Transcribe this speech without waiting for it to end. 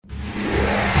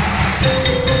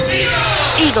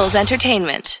Eagles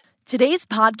Entertainment. Today's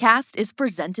podcast is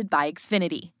presented by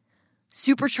Xfinity.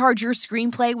 Supercharge your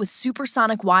screenplay with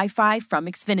supersonic Wi-Fi from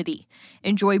Xfinity.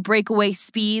 Enjoy breakaway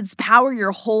speeds, power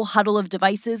your whole huddle of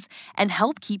devices, and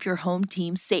help keep your home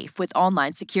team safe with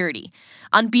online security.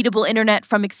 Unbeatable internet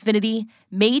from Xfinity,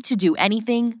 made to do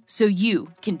anything so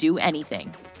you can do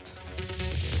anything.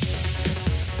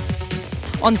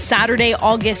 On Saturday,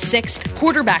 August 6th,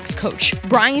 quarterbacks coach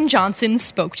Brian Johnson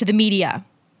spoke to the media.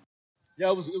 Yeah,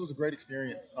 it was a great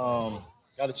experience. Got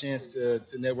a chance to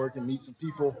network and meet some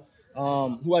people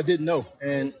who I didn't know.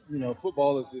 And, you know,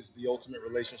 football is the ultimate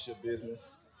relationship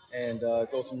business, and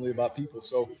it's ultimately about people.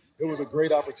 So it was a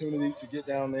great opportunity to get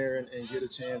down there and get a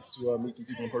chance to meet some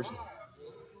people in person.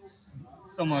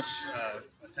 So much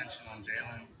attention on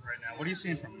Jalen right now. What are you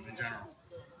seeing from him in general?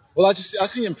 Well, I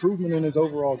see improvement in his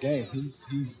overall game.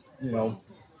 He's you know,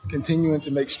 continuing to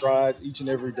make strides each and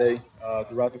every day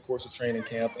throughout the course of training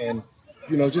camp, and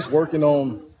you know, just working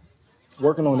on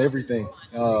everything.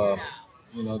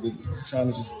 You know, trying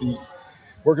to just be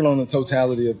working on the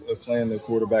totality of playing the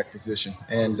quarterback position.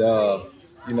 And,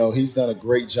 you know, he's done a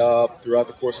great job throughout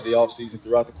the course of the offseason,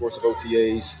 throughout the course of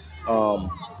OTAs,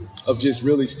 of just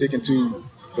really sticking to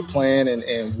the plan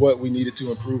and what we needed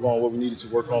to improve on, what we needed to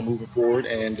work on moving forward.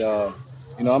 And,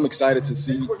 you know, I'm excited to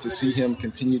see him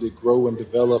continue to grow and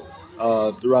develop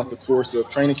throughout the course of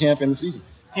training camp and the season.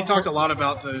 He talked a lot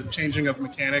about the changing of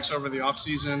mechanics over the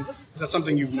offseason. Is that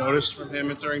something you've noticed from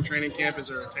him during training camp? Is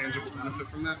there a tangible benefit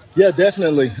from that? Yeah,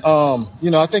 definitely.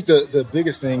 You know, I think the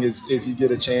biggest thing is you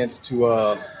get a chance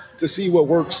to see what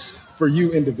works for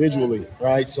you individually,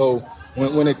 right? So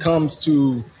when it comes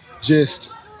to just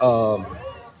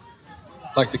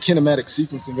like the kinematic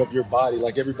sequencing of your body,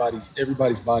 like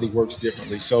everybody's body works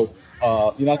differently. So,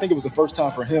 you know, I think it was the first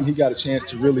time for him he got a chance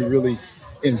to really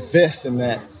invest in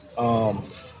that.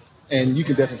 And you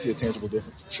can definitely see a tangible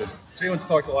difference for sure. Jalen's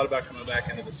talked a lot about coming back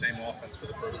into the same offense for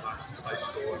the first time since high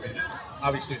school. I mean,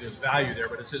 obviously there's value there,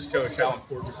 but as his coach, how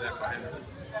important is that for him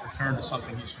to return to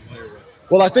something he's familiar with?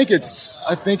 Well, I think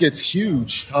it's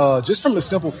huge, just from the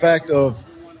simple fact of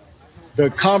the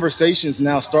conversations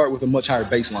now start with a much higher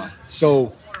baseline.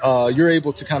 So you're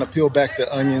able to kind of peel back the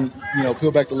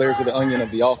layers of the onion of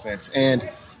the offense. And,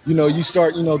 you know, you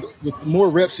start, you know, with the more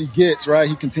reps he gets, right,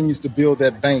 he continues to build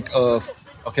that bank of,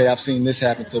 okay, I've seen this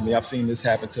happen to me. I've seen this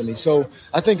happen to me. So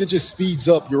I think it just speeds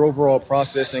up your overall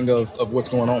processing of what's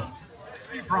going on.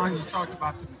 Hey, Brian, you talked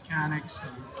about the mechanics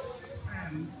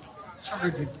and sort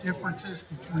of the differences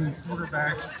between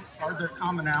quarterbacks. Are there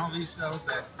commonalities, though,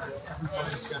 that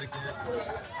everybody's got to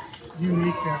get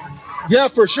unique to every? Yeah,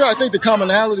 for sure. I think the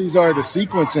commonalities are the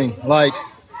sequencing, like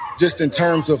just in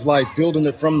terms of like building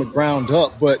it from the ground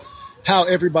up. But how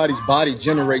everybody's body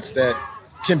generates that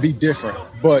can be different.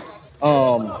 But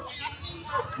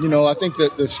you know, I think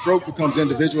that the stroke becomes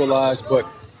individualized, but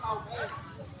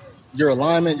your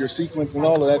alignment, your sequence, and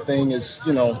all of that thing is,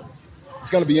 you know, it's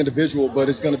going to be individual, but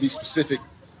it's going to be specific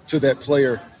to that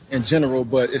player in general,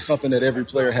 but it's something that every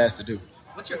player has to do.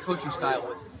 What's your coaching style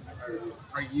with him?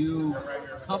 Are you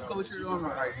a tough coach or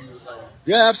are you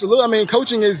Yeah, absolutely. I mean,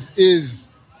 coaching is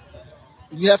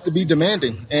you have to be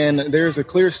demanding, and there's a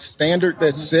clear standard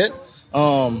that's set.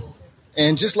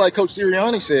 And just like Coach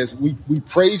Sirianni says, we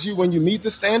praise you when you meet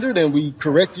the standard and we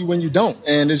correct you when you don't.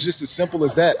 And it's just as simple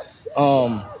as that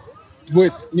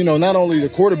with, you know, not only the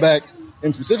quarterback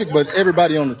in specific, but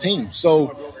everybody on the team.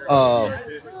 So,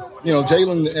 you know,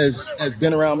 Jalen has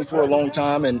been around me for a long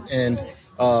time, and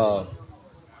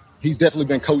he's definitely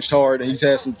been coached hard, and he's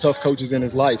had some tough coaches in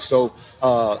his life. So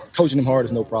coaching him hard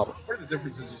is no problem. What are the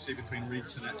differences you see between Reed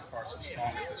Sinnett and Carson Strong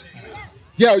at this point?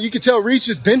 Yeah, you can tell Reach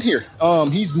has been here.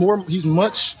 He's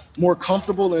much more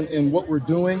comfortable in what we're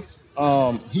doing.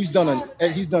 He's done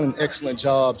an excellent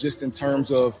job just in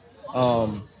terms of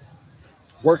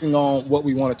working on what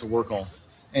we wanted to work on.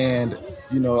 And,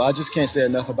 you know, I just can't say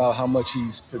enough about how much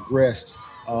he's progressed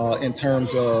in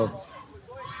terms of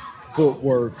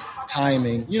footwork,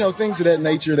 timing, you know, things of that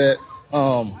nature that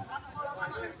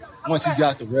once he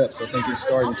got the reps, I think it's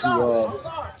starting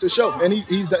to show. And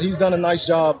he's done a nice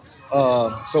job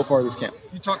so far this camp.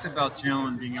 You talked about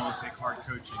Jalen being able to take hard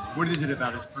coaching. What is it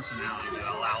about his personality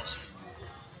that allows him?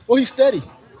 Well, he's steady.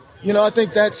 You know, I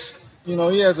think that's, you know,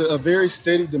 he has a very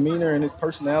steady demeanor, and his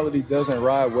personality doesn't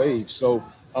ride waves. So,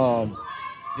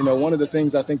 you know, one of the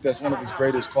things I think that's one of his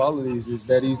greatest qualities is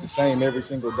that he's the same every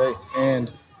single day. And,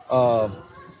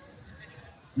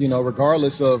 you know,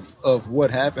 regardless of what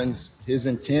happens, his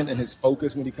intent and his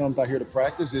focus when he comes out here to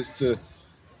practice is to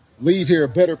leave here a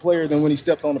better player than when he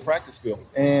stepped on the practice field.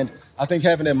 And I think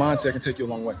having that mindset can take you a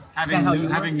long way.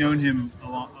 Having known him a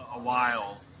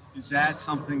while, Is that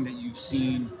something that you've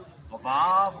seen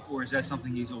evolve, or is that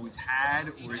something he's always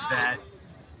had, or is that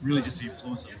really just the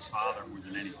influence of his father more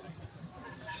than anything?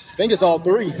 I think it's all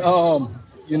three.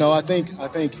 I think,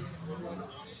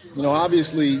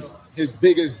 obviously his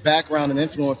biggest background and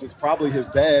influence is probably his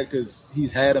dad because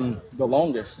he's had him the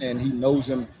longest and he knows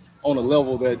him on a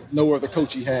level that no other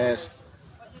coach he has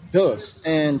does.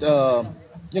 And,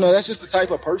 that's just the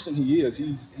type of person he is.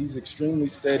 He's extremely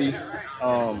steady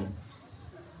and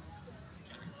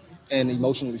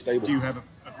emotionally stable. Do you have a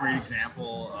great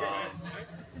example of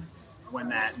when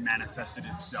that manifested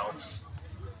itself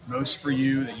most for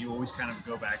you that you always kind of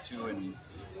go back to? And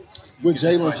with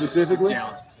Jalen specifically?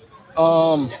 No,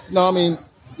 I mean,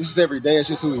 it's just every day. It's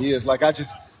just who he is. Like,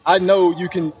 I know you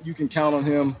can count on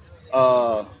him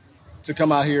to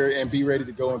come out here and be ready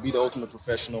to go and be the ultimate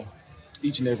professional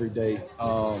each and every day,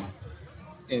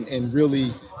 and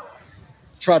really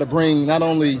try to bring not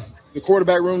only the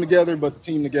quarterback room together, but the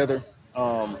team together.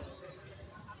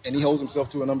 And he holds himself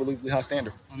to an unbelievably high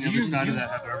standard. On the other side of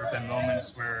that, have there ever been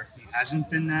moments where he hasn't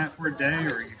been that for a day,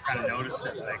 or you kind of noticed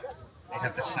that, like, they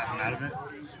have to snap him out of it?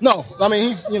 No, I mean,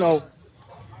 he's, when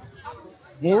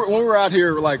we're out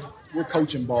here, like, we're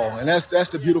coaching ball. And that's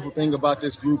the beautiful thing about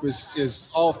this group is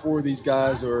all four of these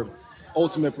guys are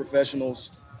ultimate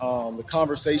professionals. The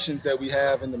conversations that we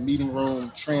have in the meeting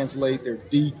room translate, they're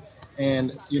deep.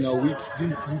 And, you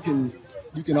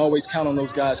can always count on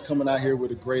those guys coming out here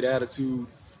with a great attitude,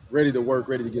 ready to work,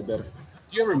 ready to get better.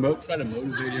 Do you ever try to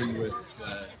motivate him with,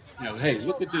 hey,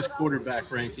 look at this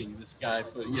quarterback ranking, this guy,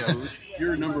 but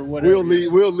you're number whatever.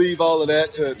 We'll leave all of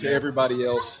that to everybody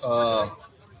else.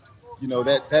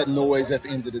 That noise at the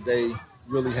end of the day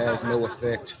really has no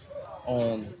effect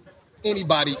on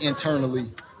anybody internally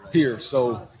here.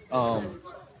 So,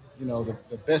 the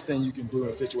best thing you can do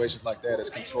in situations like that is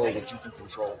control what you can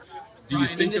control. Do you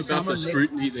think about the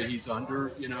scrutiny that he's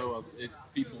under,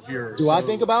 people here? Do I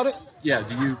think about it? Yeah.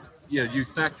 Do you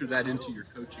factor that into your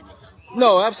coaching?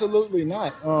 No, absolutely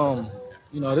not.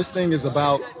 This thing is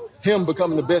about him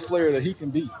becoming the best player that he can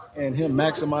be and him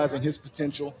maximizing his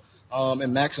potential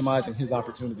and maximizing his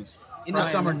opportunities. In the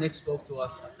summer, Nick spoke to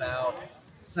us about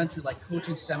essentially like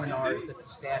coaching seminars that the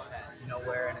staff had,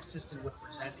 where an assistant would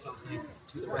present something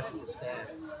to the rest of the staff,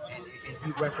 and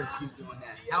he referenced you doing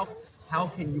that. How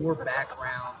can your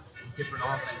background in different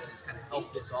offenses kind of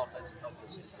help this offense and help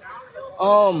this team?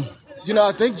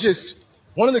 I think just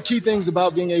one of the key things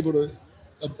about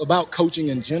about coaching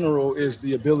in general is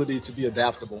the ability to be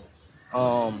adaptable.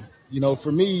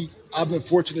 For me, I've been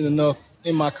fortunate enough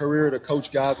in my career to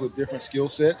coach guys with different skill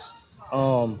sets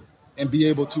and be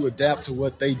able to adapt to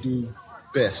what they do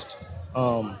best.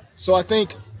 So I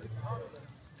think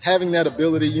having that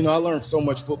ability, I learned so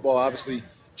much football, obviously,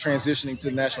 transitioning to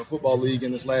the National Football League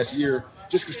in this last year,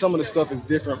 just because some of the stuff is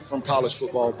different from college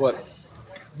football. But,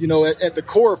 at the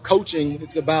core of coaching,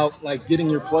 it's about, like, getting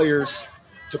your players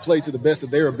to play to the best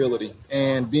of their ability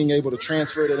and being able to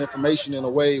transfer that information in a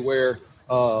way where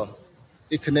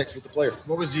it connects with the player.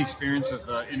 What was the experience of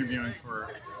interviewing for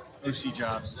OC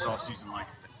jobs this offseason like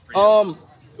for you?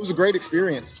 It was a great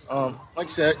experience. Like I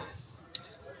said,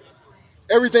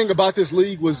 everything about this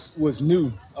league was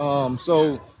new.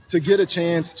 So to get a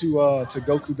chance to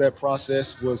go through that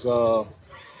process was a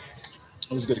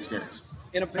good experience.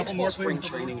 In a baseball spring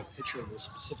training, a pitcher will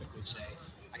specifically say,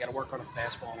 I got to work on a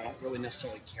fastball, and I don't really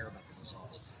necessarily care about the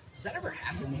results. Does that ever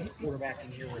happen with a quarterback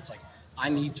in here where it's like, I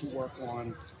need to work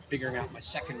on figuring out my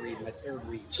second read, my third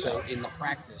read, so in the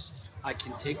practice, I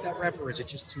can take that rep, or is it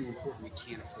just too important we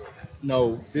can't afford that?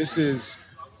 No, this is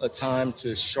a time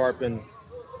to sharpen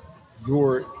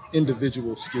your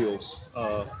individual skills.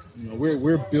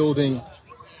 We're building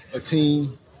a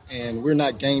team, and we're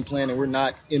not game planning. We're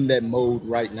not in that mode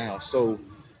right now. So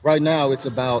right now it's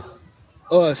about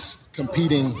us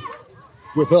competing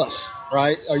with us,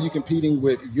 right? Are you competing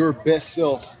with your best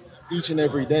self each and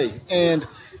every day? And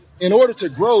in order to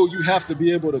grow, you have to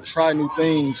be able to try new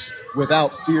things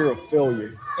without fear of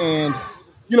failure. And,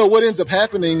 what ends up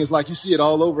happening is, like, you see it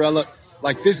all over.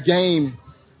 Like this game,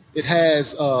 it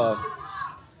has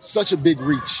such a big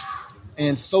reach.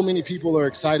 And so many people are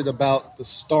excited about the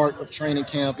start of training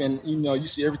camp. And, you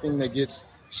see everything that gets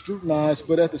scrutinized.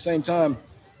 But at the same time,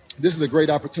 this is a great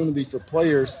opportunity for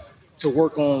players to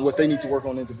work on what they need to work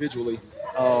on individually.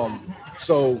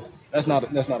 So that's not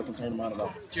a concern of mine at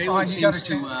all. Jalen seems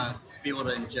to be able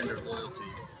to engender loyalty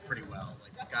pretty well.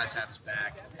 Like, the guys have his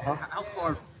back.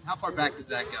 Uh-huh. How far back does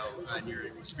that go in your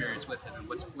experience with him, and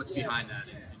what's behind that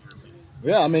in your opinion?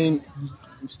 Yeah, I mean,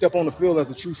 you step on the field as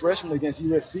a true freshman against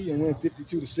USC and win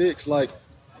 52-6. Like,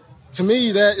 to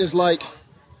me, that is like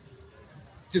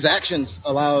his actions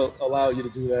allow you to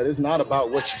do that. It's not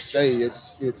about what you say.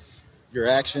 It's your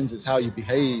actions. It's how you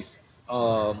behave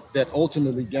that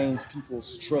ultimately gains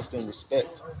people's trust and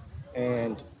respect.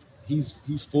 And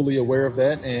he's fully aware of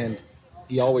that, and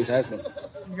he always has been.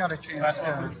 You got a chance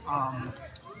to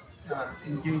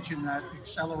engage in that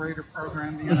accelerator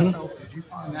program, the NFL. Did you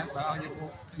find that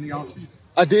valuable in the offseason?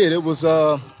 I did. It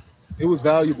was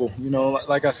valuable. You know,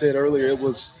 like I said earlier,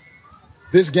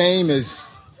 this game is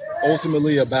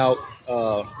ultimately about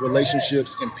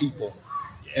relationships and people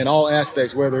in all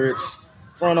aspects, whether it's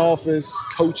front office,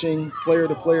 coaching, player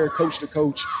to player, coach to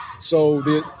coach. So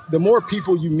the more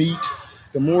people you meet,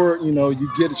 the more,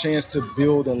 you get a chance to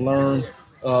build and learn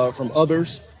from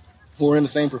others who are in the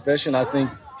same profession, I think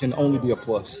can only be a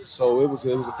plus. So it was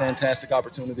a fantastic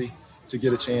opportunity to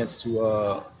get a chance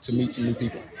to meet some new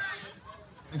people.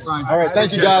 Thanks, Brian. All right,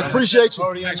 thank you guys. Appreciate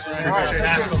you. Thanks,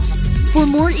 Brian. For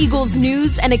more Eagles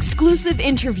news and exclusive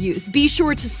interviews, be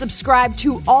sure to subscribe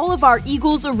to all of our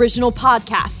Eagles original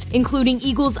podcasts, including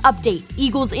Eagles Update,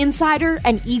 Eagles Insider,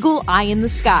 and Eagle Eye in the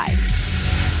Sky.